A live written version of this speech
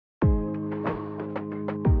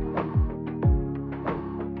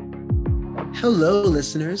Hello,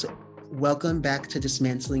 listeners. Welcome back to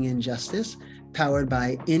Dismantling Injustice, powered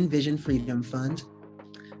by Envision Freedom Fund.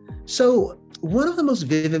 So, one of the most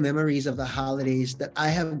vivid memories of the holidays that I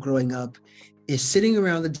have growing up is sitting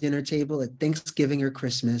around the dinner table at Thanksgiving or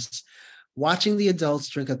Christmas, watching the adults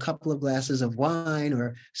drink a couple of glasses of wine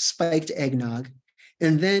or spiked eggnog,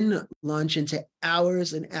 and then launch into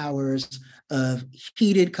hours and hours of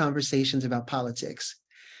heated conversations about politics.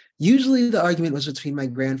 Usually the argument was between my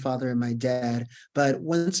grandfather and my dad, but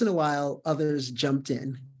once in a while, others jumped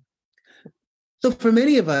in. So for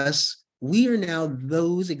many of us, we are now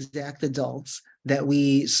those exact adults that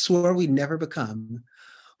we swore we'd never become,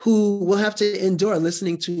 who will have to endure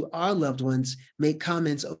listening to our loved ones make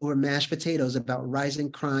comments over mashed potatoes about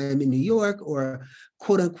rising crime in New York or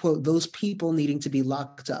quote unquote, those people needing to be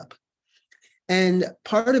locked up. And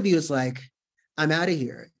part of you is like, I'm out of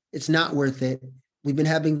here. It's not worth it. We've been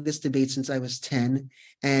having this debate since I was 10,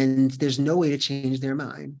 and there's no way to change their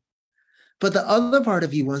mind. But the other part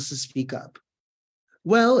of you wants to speak up.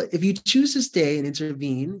 Well, if you choose to stay and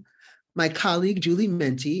intervene, my colleague Julie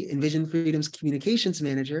Menti, Envision Freedom's communications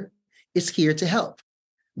manager, is here to help.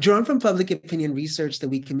 Drawn from public opinion research that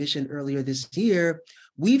we commissioned earlier this year,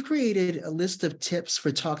 we've created a list of tips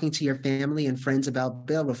for talking to your family and friends about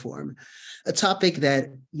bail reform, a topic that,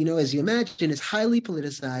 as you imagine, is highly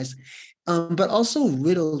politicized, but also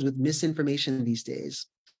riddled with misinformation these days.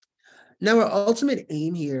 Now, our ultimate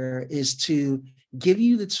aim here is to give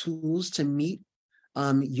you the tools to meet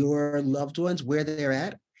your loved ones where they're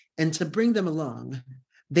at and to bring them along.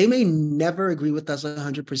 They may never agree with us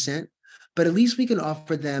 100%, but at least we can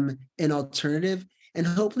offer them an alternative and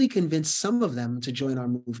hopefully convince some of them to join our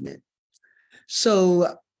movement.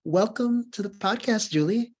 So welcome to the podcast,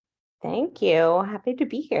 Julie. Thank you. Happy to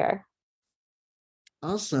be here.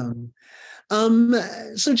 Awesome.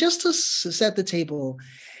 So just to set the table,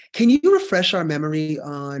 can you refresh our memory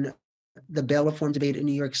on the bail reform debate in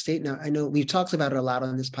New York State? Now, I know we've talked about it a lot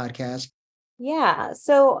on this podcast. Yeah.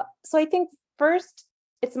 So I think first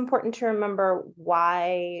it's important to remember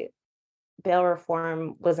why bail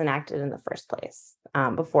reform was enacted in the first place,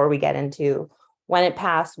 before we get into when it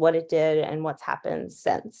passed, what it did, and what's happened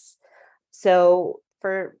since. So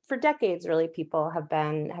for decades, really, people have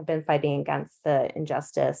been fighting against the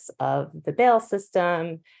injustice of the bail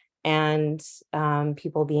system and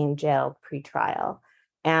people being jailed pre-trial.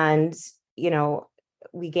 And,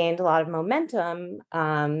 we gained a lot of momentum,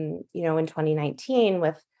 in 2019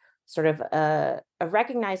 with sort of a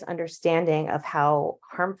recognized understanding of how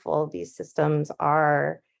harmful these systems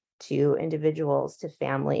are to individuals, to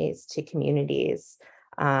families, to communities.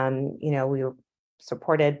 We were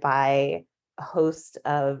supported by a host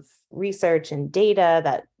of research and data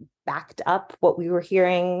that backed up what we were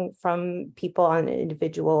hearing from people on an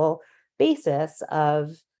individual basis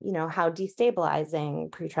of, how destabilizing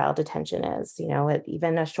pretrial detention is.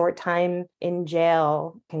 Even a short time in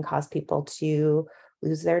jail can cause people to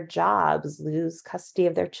lose their jobs, lose custody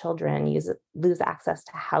of their children, lose access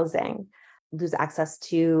to housing, lose access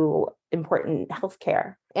to important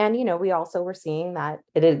healthcare. And, we also were seeing that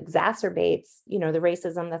it exacerbates, the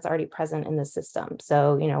racism that's already present in the system.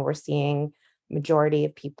 So, we're seeing majority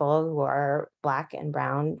of people who are Black and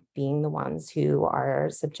Brown being the ones who are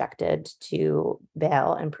subjected to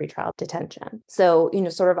bail and pretrial detention. So,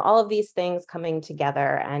 sort of all of these things coming together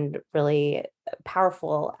and really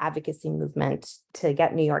powerful advocacy movement to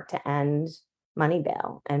get New York to end money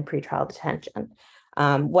bail and pretrial detention.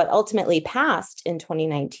 What ultimately passed in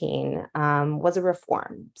 2019 was a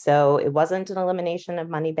reform. So it wasn't an elimination of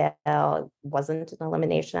money bail, it wasn't an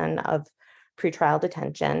elimination of pretrial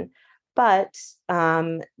detention, but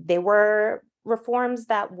they were reforms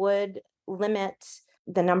that would limit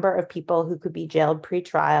the number of people who could be jailed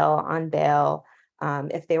pretrial on bail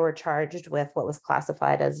if they were charged with what was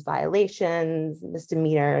classified as violations,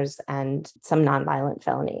 misdemeanors, and some nonviolent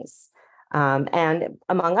felonies. And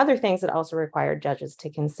among other things, it also required judges to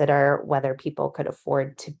consider whether people could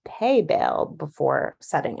afford to pay bail before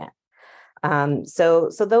setting it. So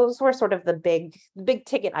those were sort of the big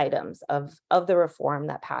ticket items of the reform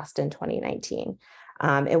that passed in 2019.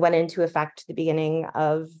 It went into effect the beginning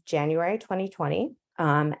of January 2020.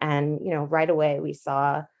 And, right away we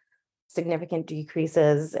saw significant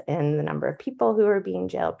decreases in the number of people who were being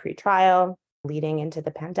jailed pre-trial, leading into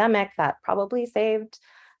the pandemic. That probably saved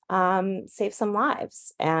some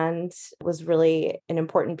lives and was really an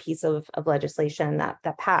important piece of legislation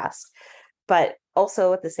that passed. But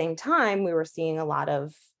also at the same time, we were seeing a lot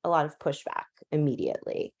of pushback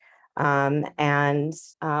immediately. And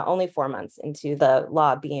only 4 months into the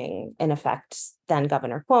law being in effect, then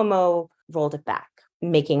Governor Cuomo rolled it back,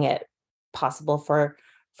 making it possible for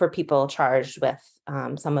for people charged with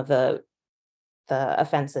some of the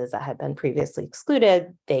offenses that had been previously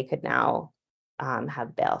excluded, they could now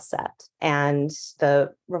have bail set. And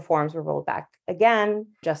the reforms were rolled back again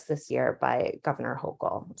just this year by Governor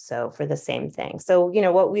Hochul. So for the same thing. So,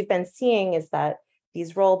 what we've been seeing is that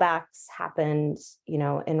these rollbacks happened,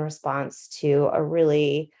 in response to a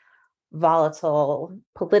really volatile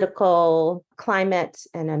political climate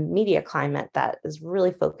and a media climate that is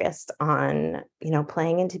really focused on,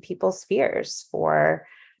 playing into people's fears for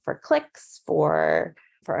clicks, for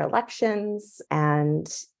elections. And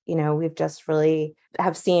we've just really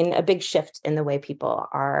have seen a big shift in the way people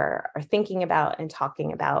are thinking about and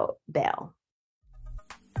talking about bail.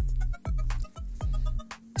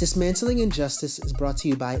 Dismantling Injustice is brought to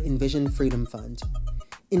you by Envision Freedom Fund.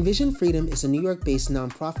 Envision Freedom is a New York-based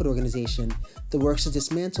nonprofit organization that works to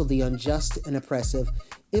dismantle the unjust and oppressive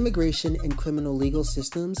immigration and criminal legal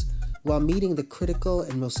systems while meeting the critical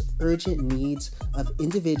and most urgent needs of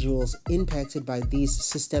individuals impacted by these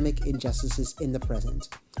systemic injustices in the present.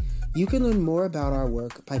 You can learn more about our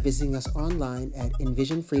work by visiting us online at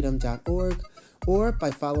envisionfreedom.org or by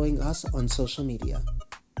following us on social media.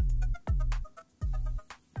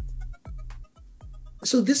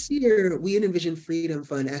 So this year, we at Envision Freedom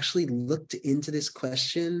Fund actually looked into this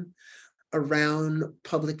question around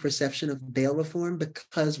public perception of bail reform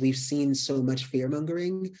because we've seen so much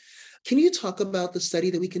fear-mongering. Can you talk about the study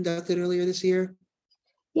that we conducted earlier this year?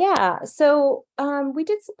 Yeah, so we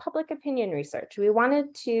did some public opinion research. We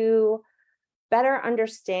wanted to better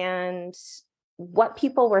understand what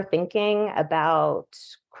people were thinking about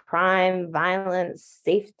crime, violence,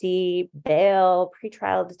 safety, bail,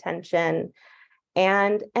 pretrial detention,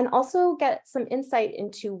 and also get some insight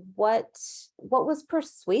into what was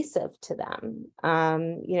persuasive to them.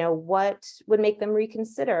 What would make them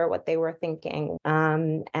reconsider what they were thinking.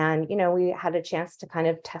 And we had a chance to kind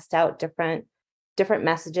of test out different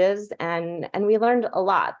messages, and we learned a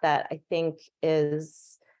lot that I think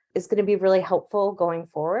is going to be really helpful going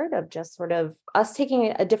forward, of just sort of us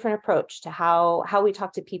taking a different approach to how we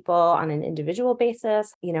talk to people on an individual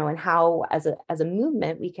basis, and how as a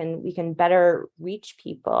movement we can better reach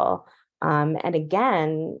people, and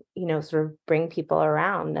again, sort of bring people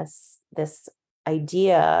around this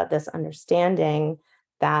idea, this understanding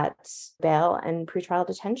that bail and pretrial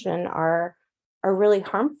detention are really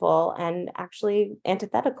harmful and actually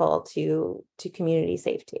antithetical to community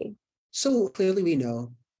safety. So clearly we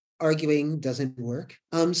know arguing doesn't work.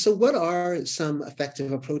 So what are some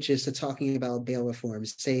effective approaches to talking about bail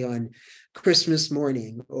reforms, say on Christmas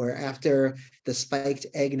morning or after the spiked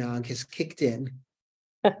eggnog has kicked in?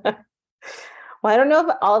 Well, I don't know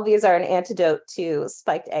if all of these are an antidote to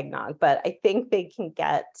spiked eggnog, but I think they can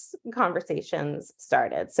get conversations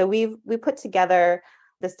started. So we put together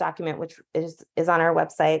this document, which is on our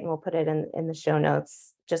website, and we'll put it in the show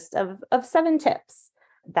notes, just of 7 tips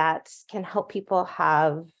that can help people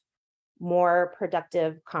have more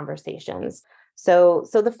productive conversations. So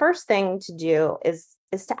the first thing to do is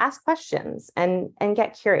to ask questions and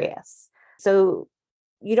get curious. So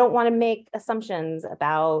you don't want to make assumptions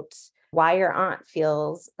about why your aunt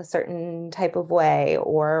feels a certain type of way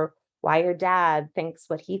or why your dad thinks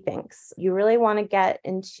what he thinks. You really want to get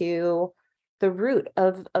into the root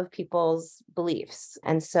of people's beliefs.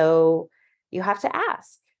 And so you have to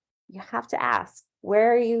ask.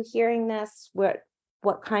 Where are you hearing this? What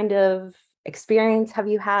kind of experience have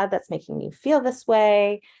you had that's making you feel this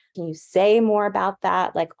way? Can you say more about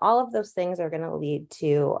that? Like, all of those things are going to lead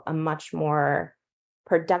to a much more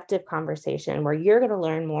productive conversation where you're going to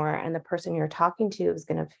learn more and the person you're talking to is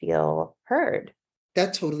going to feel heard.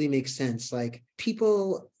 That totally makes sense. Like,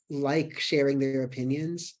 people like sharing their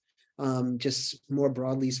opinions, just more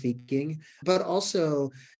broadly speaking, but also,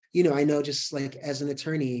 I know, just like as an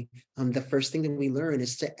attorney, the first thing that we learn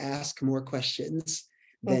is to ask more questions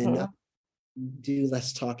than do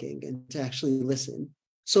less talking and to actually listen.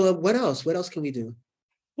 So what else? What else can we do?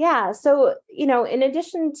 Yeah. So, in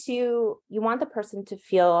addition to, you want the person to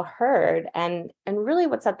feel heard, and really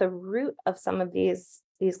what's at the root of some of these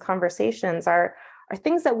conversations are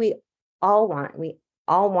things that we all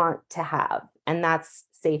want to have, and that's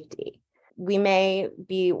safety. We may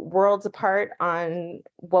be worlds apart on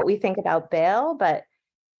what we think about bail, but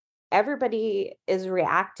everybody is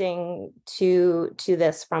reacting to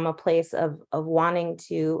this from a place of wanting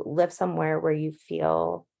to live somewhere where you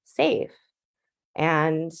feel safe.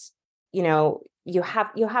 And, you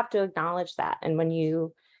have to acknowledge that. And when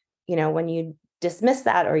you dismiss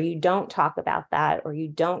that, or you don't talk about that, or you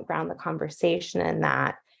don't ground the conversation in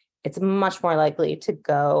that, it's much more likely to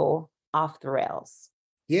go off the rails.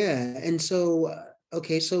 Yeah. And so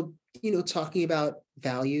Okay, so talking about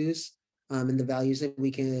values, and the values that we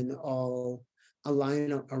can all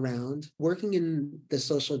align around, working in the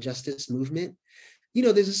social justice movement,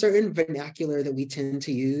 there's a certain vernacular that we tend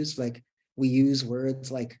to use, like we use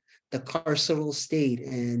words like the carceral state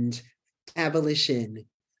and abolition.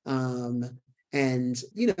 Um, and,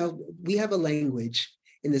 we have a language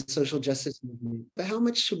in the social justice movement, but how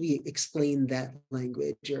much should we explain that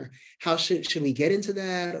language, or how should we get into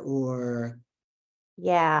that, or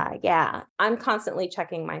Yeah, yeah. I'm constantly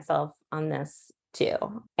checking myself on this too.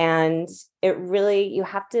 And it really, you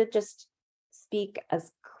have to just speak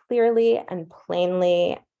as clearly and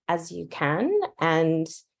plainly as you can. And,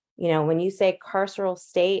 when you say carceral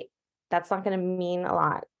state, that's not going to mean a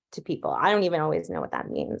lot to people. I don't even always know what that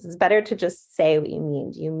means. It's better to just say what you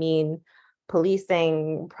mean. Do you mean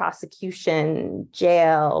policing, prosecution,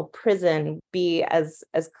 jail, prison? Be as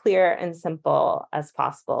clear and simple as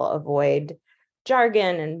possible. Avoid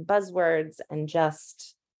jargon and buzzwords, and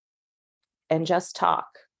just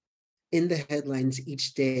talk. in the headlines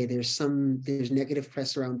each day, there's negative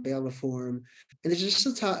press around bail reform, and there's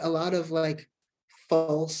just a lot of like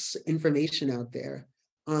false information out there.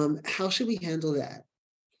 How should we handle that?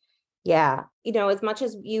 Yeah, as much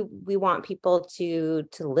as we want people to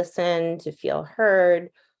listen, to feel heard,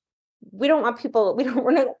 we don't want people we don't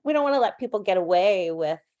want to let people get away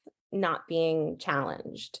with not being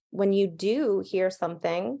challenged. When you do hear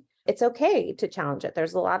something, it's okay to challenge it.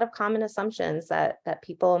 There's a lot of common assumptions that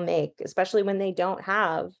people make, especially when they don't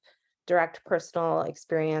have direct personal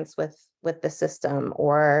experience with the system,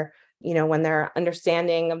 or when their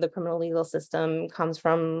understanding of the criminal legal system comes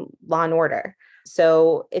from Law and Order.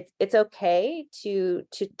 So it's okay to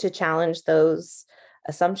challenge those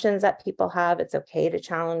assumptions that people have. It's okay to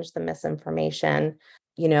challenge the misinformation,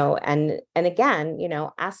 and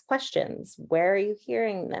again, ask questions. Where are you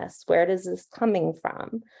hearing this? Where does this coming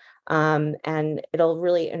from? And it'll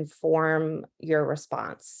really inform your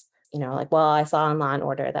response. Like, well, I saw in Law and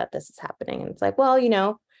Order that this is happening. And it's like, well,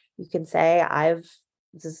 you can say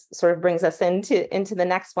this sort of brings us into the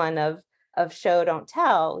next one of show, don't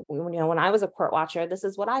tell. When I was a court watcher, this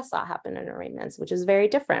is what I saw happen in arraignments, which is very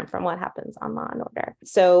different from what happens on Law and Order.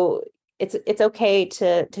 So it's okay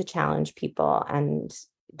to challenge people and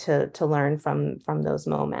to learn from those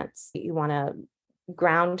moments. You want to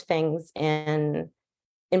ground things in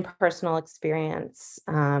personal experience,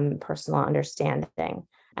 personal understanding,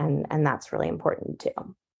 and that's really important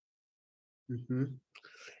too. Hmm.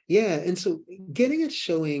 Yeah, and so getting at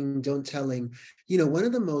showing, don't telling, one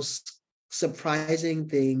of the most surprising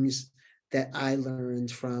things that I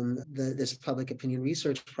learned from this public opinion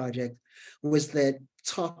research project was that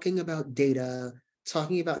talking about data,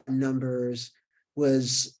 talking about numbers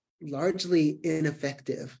was largely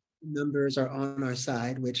ineffective. Numbers are on our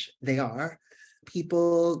side, which they are.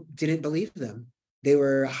 People didn't believe them. They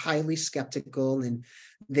were highly skeptical, and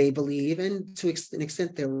they believe, and to an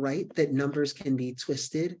extent they're right, that numbers can be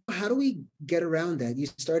twisted. How do we get around that? You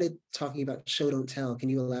started talking about show, don't tell. Can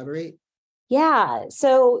you elaborate? Yeah.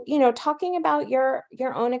 So, talking about your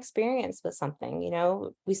own experience with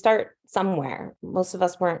something, we start somewhere. Most of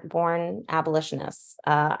us weren't born abolitionists.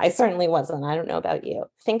 I certainly wasn't. I don't know about you.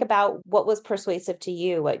 Think about what was persuasive to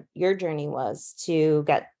you, what your journey was to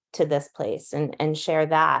get to this place, and share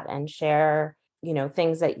that, and share,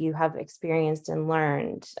 things that you have experienced and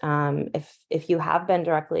learned. If you have been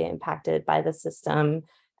directly impacted by the system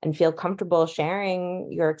and feel comfortable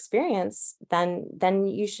sharing your experience, then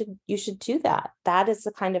you should do that. That is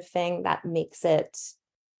the kind of thing that makes it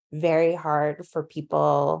very hard for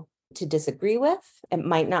people to disagree with. It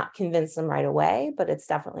might not convince them right away, but it's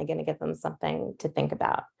definitely going to give them something to think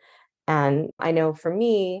about. And I know for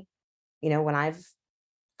me, when I've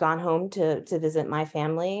gone home to visit my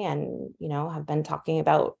family, and have been talking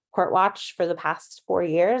about Court Watch for the past 4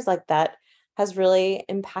 years, like, that has really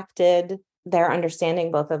impacted their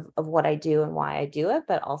understanding both of what I do and why I do it,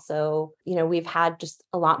 but also, we've had just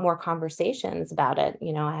a lot more conversations about it.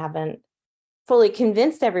 I haven't fully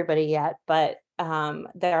convinced everybody yet, but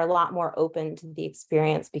they're a lot more open to the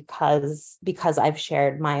experience because I've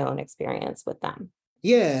shared my own experience with them.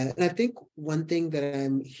 Yeah, and I think one thing that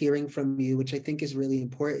I'm hearing from you, which I think is really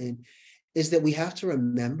important, is that we have to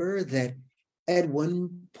remember that at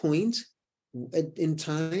one point in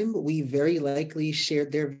time, we very likely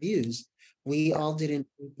shared their views. We all didn't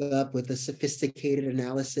wake up with a sophisticated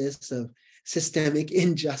analysis of systemic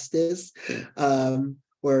injustice,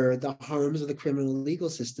 or the harms of the criminal legal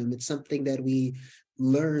system. It's something that we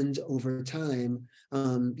learned over time.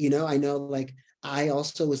 I know, like, I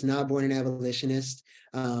also was not born an abolitionist.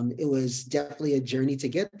 It was definitely a journey to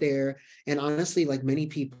get there. And honestly, like many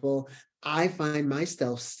people, I find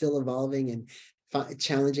myself still evolving and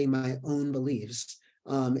challenging my own beliefs.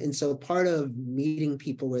 And so part of meeting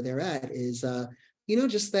people where they're at is,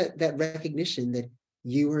 just that recognition that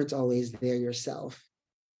you weren't always there yourself.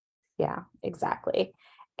 Yeah, exactly.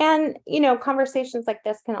 And, conversations like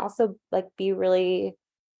this can also like be really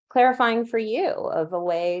clarifying for you of a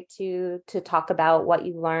way to talk about what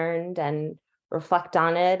you learned and reflect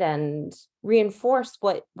on it and reinforce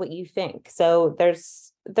what you think. So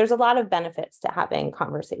there's a lot of benefits to having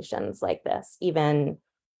conversations like this, even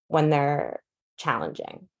when they're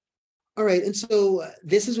challenging. All right. And so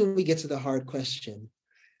this is when we get to the hard question.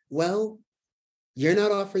 Well, you're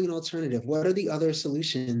not offering an alternative. What are the other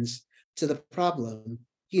solutions to the problem?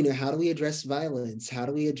 How do we address violence? How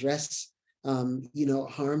do we address, harm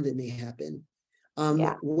that may happen?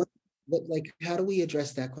 Yeah. Like, how do we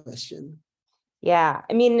address that question? Yeah.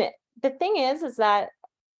 I mean, the thing is that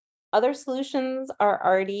other solutions are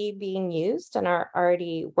already being used and are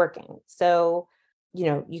already working. So,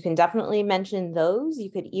 you can definitely mention those. You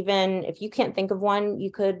could even, if you can't think of one, you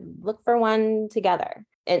could look for one together.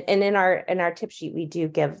 And in our tip sheet, we do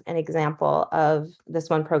give an example of this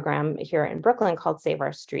one program here in Brooklyn called Save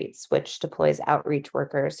Our Streets, which deploys outreach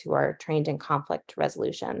workers who are trained in conflict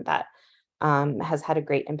resolution that has had a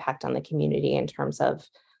great impact on the community in terms of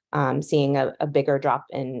seeing a bigger drop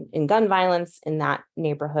in gun violence in that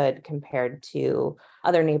neighborhood compared to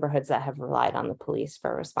other neighborhoods that have relied on the police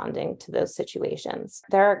for responding to those situations.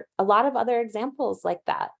 There are a lot of other examples like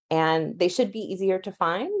that, and they should be easier to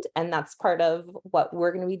find. And that's part of what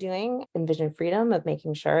we're going to be doing in Vision Freedom, of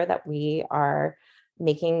making sure that we are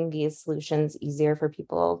making these solutions easier for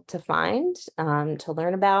people to find, to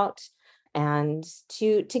learn about, and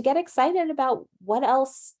to get excited about what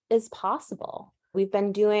else is possible. We've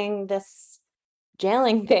been doing this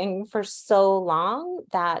jailing thing for so long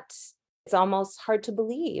that it's almost hard to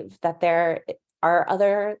believe that there are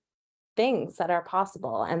other things that are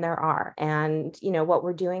possible, and there are. And what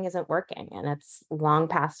we're doing isn't working, and it's long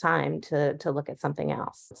past time to look at something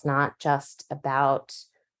else. It's not just about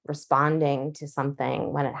responding to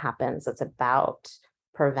something when it happens. It's about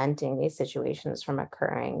preventing these situations from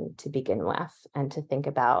occurring to begin with, and to think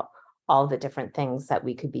about all the different things that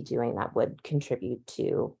we could be doing that would contribute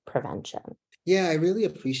to prevention. Yeah, I really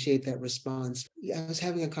appreciate that response. I was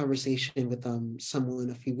having a conversation with someone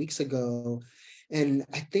a few weeks ago, and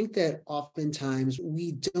I think that oftentimes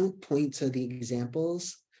we don't point to the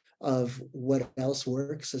examples of what else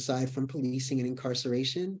works aside from policing and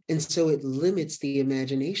incarceration. And so it limits the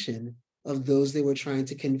imagination of those they were trying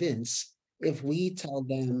to convince. If we tell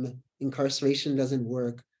them incarceration doesn't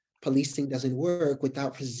work, policing doesn't work,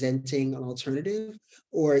 without presenting an alternative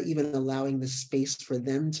or even allowing the space for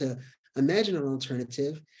them to imagine an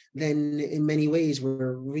alternative, then in many ways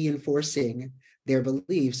we're reinforcing their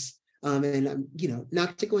beliefs. And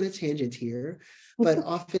not to go on a tangent here, but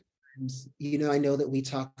oftentimes, I know that we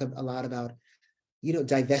talk a lot about,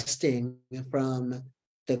 divesting from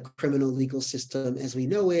the criminal legal system as we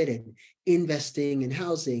know it, and investing in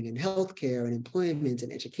housing and healthcare and employment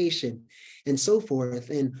and education and so forth.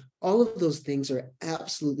 And all of those things are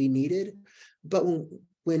absolutely needed. But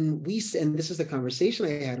when we, and this is the conversation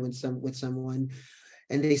I had with someone,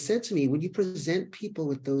 and they said to me, when you present people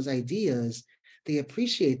with those ideas, they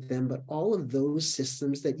appreciate them, but all of those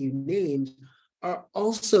systems that you named are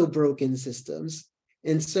also broken systems.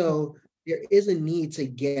 And so there is a need to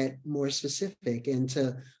get more specific and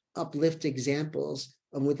to uplift examples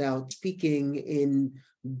without speaking in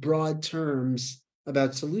broad terms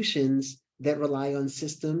about solutions that rely on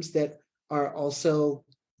systems that are also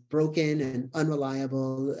broken and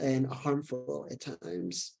unreliable and harmful at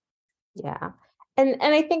times. Yeah. And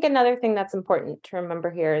I think another thing that's important to remember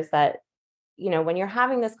here is that, when you're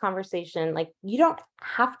having this conversation, like, you don't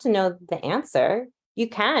have to know the answer. You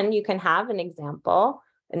can have an example.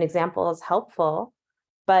 An example is helpful,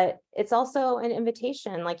 but it's also an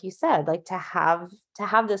invitation, like you said, like to have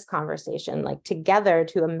this conversation, like together,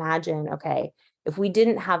 to imagine, okay, if we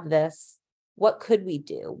didn't have this, what could we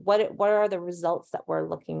do? What are the results that we're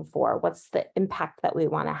looking for? What's the impact that we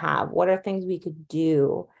want to have? What are things we could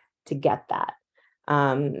do to get that?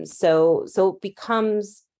 So it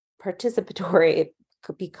becomes participatory, it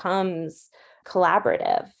becomes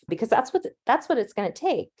collaborative, because that's what it's going to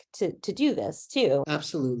take to do this too.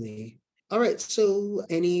 Absolutely. All right. So,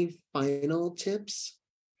 any final tips?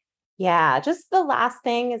 Yeah, just the last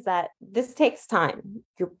thing is that this takes time.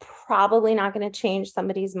 You're probably not going to change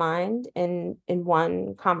somebody's mind in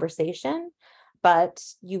one conversation, but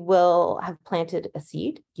you will have planted a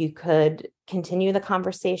seed. You could continue the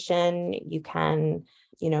conversation. You can,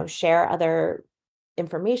 share other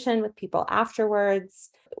information with people afterwards.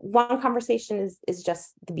 One conversation is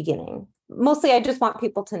just the beginning. Mostly, I just want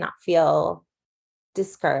people to not feel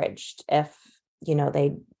discouraged if,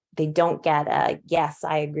 they don't get a yes,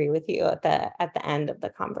 I agree with you at the end of the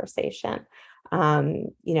conversation.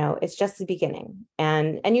 It's just the beginning,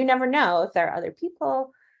 and you never know if there are other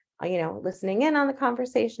people, listening in on the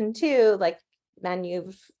conversation too. Like, then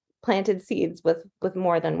you've planted seeds with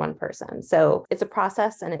more than one person. So it's a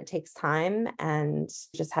process and it takes time, and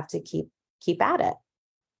you just have to keep at it.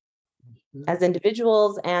 As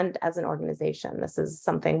individuals and as an organization, this is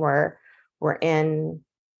something we're in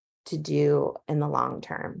to do in the long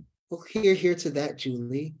term. Well, here to that,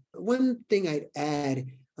 Julie. One thing I'd add,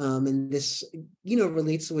 and this,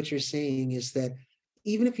 relates to what you're saying, is that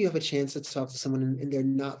even if you have a chance to talk to someone and they're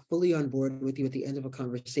not fully on board with you at the end of a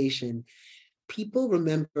conversation, people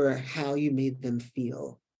remember how you made them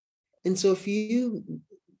feel. And so if you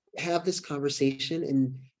have this conversation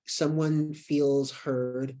and someone feels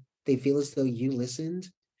heard, they feel as though you listened,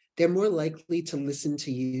 they're more likely to listen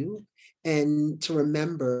to you and to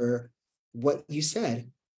remember what you said.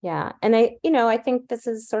 Yeah. And I think this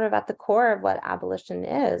is sort of at the core of what abolition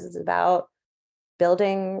is. It's about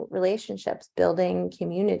building relationships, building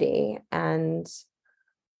community. And,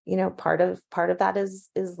 part of that is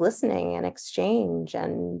listening and exchange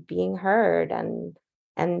and being heard and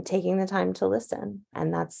taking the time to listen.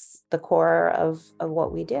 And that's the core of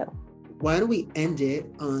what we do. Why don't we end it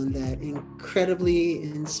on that incredibly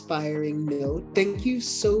inspiring note? Thank you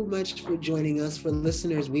so much for joining us. For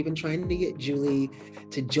listeners, we've been trying to get Julie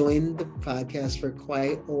to join the podcast for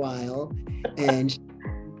quite a while, and she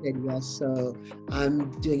said yes. So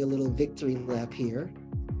I'm doing a little victory lap here.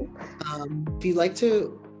 If you'd like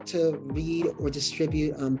to read or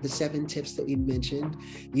distribute the 7 tips that we mentioned,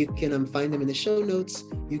 you can find them in the show notes.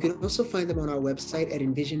 You can also find them on our website at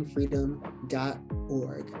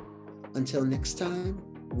envisionfreedom.org. Until next time,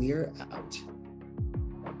 we're out.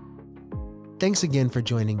 Thanks again for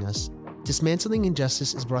joining us. Dismantling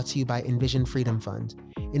Injustice is brought to you by Envision Freedom Fund,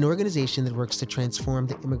 an organization that works to transform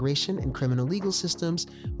the immigration and criminal legal systems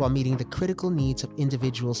while meeting the critical needs of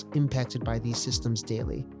individuals impacted by these systems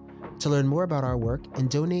daily. To learn more about our work and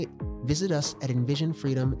donate, visit us at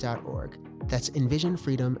envisionfreedom.org. That's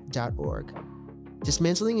envisionfreedom.org.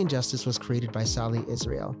 Dismantling Injustice was created by Sally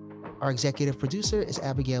Israel. Our executive producer is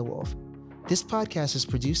Abigail Wolf. This podcast is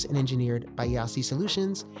produced and engineered by Yasi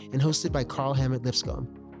Solutions and hosted by Carl Hammett Lipscomb.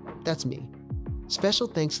 That's me. Special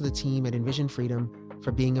thanks to the team at Envision Freedom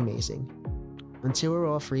for being amazing. Until we're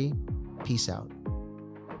all free, peace out.